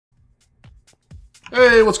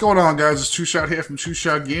Hey, what's going on, guys? It's Twoshot here from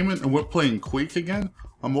TwoshotsGaming, and we're playing Quake again.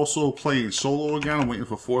 I'm also playing solo again. I'm waiting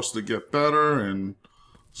for Force to get better and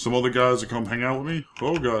some other guys to come hang out with me.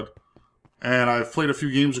 Oh god. And I've played a few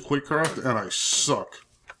games of QuakeCraft, and I suck.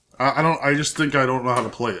 I just think I don't know how to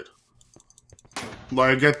play it.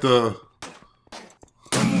 Like, I get the...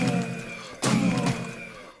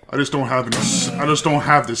 I just don't have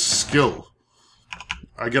this skill.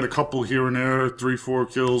 I get a couple here and there, 3-4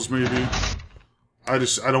 kills maybe. I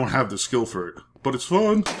don't have the skill for it. But it's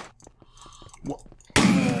fun. What?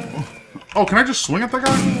 Oh, can I just swing at that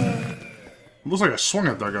guy? It looks like I swung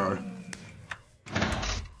at that guy.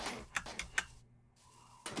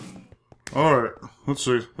 Alright, let's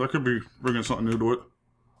see. That could be bringing something new to it.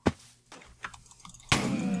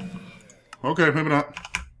 Okay, maybe not.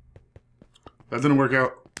 That didn't work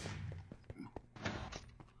out.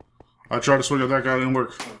 I tried to swing at that guy, it didn't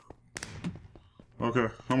work. Okay,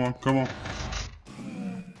 come on, come on.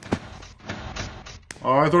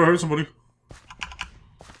 Oh, I thought I heard somebody.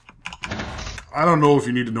 I don't know if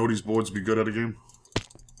you need to know these boards to be good at a game.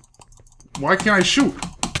 Why can't I shoot?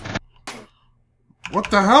 What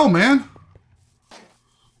the hell, man?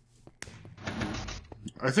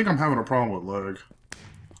 I think I'm having a problem with lag.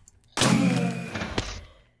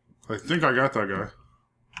 I think I got that guy.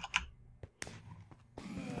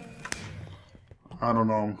 I don't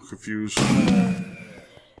know, I'm confused.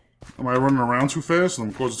 Am I running around too fast and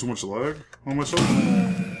I'm causing too much lag on myself?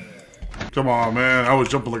 Come on, man. I was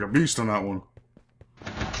jumping like a beast on that one.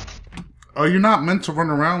 Are you not meant to run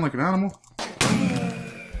around like an animal?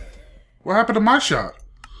 What happened to my shot?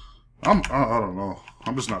 I don't know.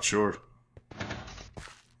 I'm just not sure.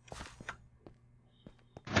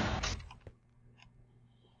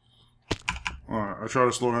 Alright, I try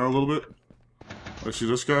to slow down a little bit. I see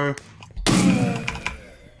this guy.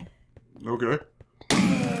 Okay.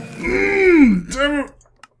 Damn it!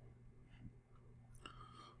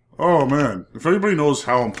 Oh man, if anybody knows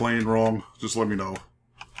how I'm playing wrong, just let me know.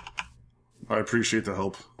 I appreciate the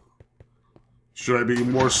help. Should I be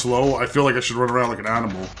more slow? I feel like I should run around like an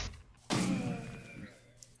animal.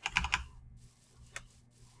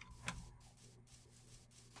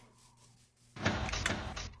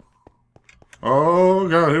 Oh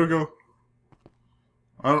god, here we go.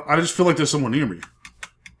 I just feel like there's someone near me.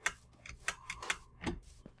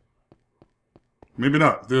 Maybe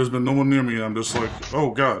not. There's been no one near me and I'm just like,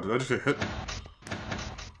 oh god, did I just get hit?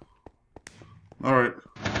 Alright.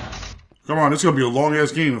 Come on, it's gonna be a long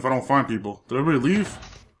ass game if I don't find people. Did everybody leave?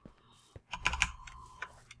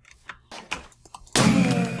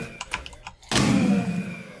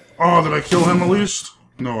 Oh, did I kill him at least?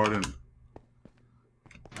 No, I didn't.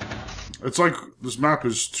 It's like this map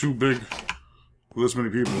is too big for this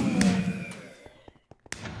many people.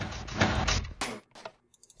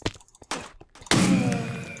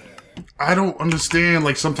 I don't understand,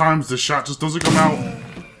 like, sometimes the shot just doesn't come out.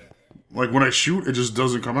 Like, when I shoot, it just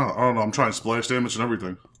doesn't come out. I don't know, I'm trying splash damage and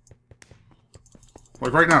everything.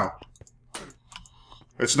 Like, right now.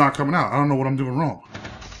 It's not coming out. I don't know what I'm doing wrong.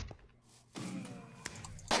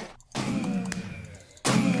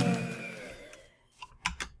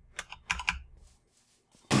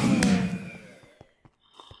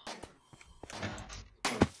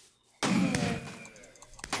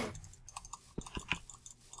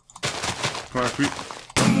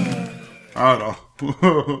 I don't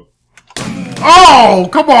know. Oh,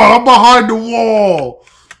 come on, I'm behind the wall.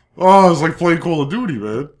 Oh, it's like playing Call of Duty,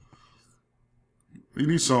 man. You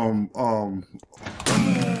need some,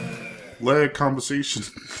 lag compensation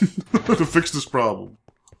to fix this problem.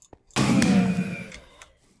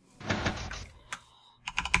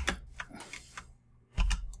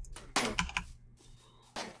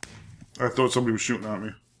 I thought somebody was shooting at me.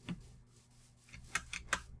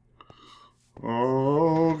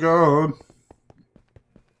 Oh, God.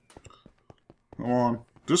 Come on.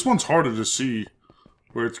 This one's harder to see,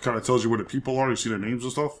 where it kind of tells you where the people are. You see their names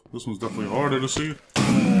and stuff. This one's definitely harder to see.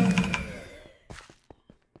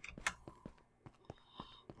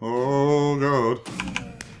 Oh, God.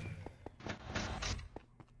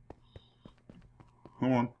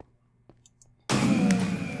 Come on.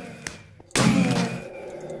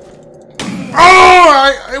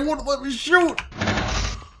 Oh! I wouldn't let me shoot!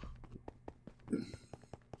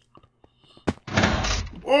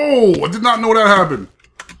 Oh, I did not know that happened.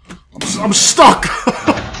 I'm stuck.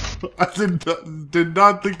 I did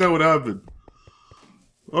not think that would happen.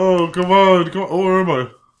 Oh, come on. Come on. Oh, where am I?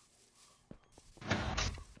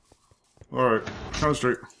 Alright,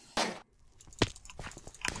 concentrate.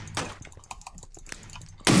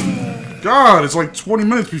 God, it's like 20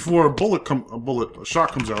 minutes before a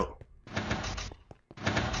shot comes out.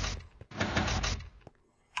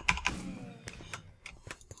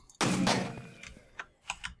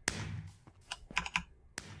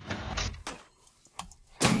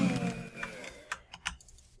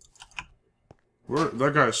 Where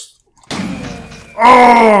that guy's?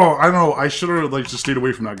 Oh, I know. I should have like just stayed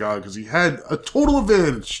away from that guy because he had a total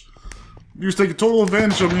advantage. He was taking total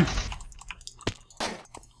advantage of me.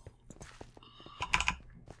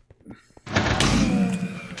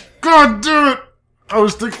 God damn it! I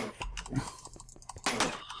was thinking.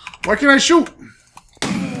 Why can't I shoot?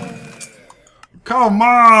 Come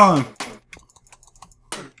on!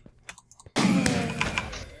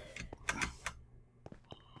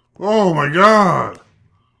 Oh my god!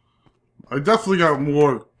 I definitely got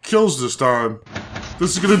more kills this time.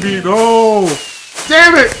 This is gonna be... No!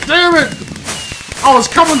 Damn it! Damn it! I was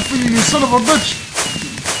coming for you, you son of a bitch!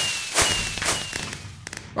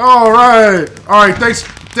 Alright! Alright, thanks.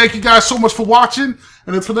 Thank you guys so much for watching.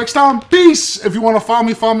 And until next time, peace! If you want to follow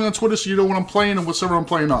me on Twitter so you know what I'm playing and what server I'm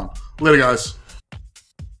playing on. Later, guys.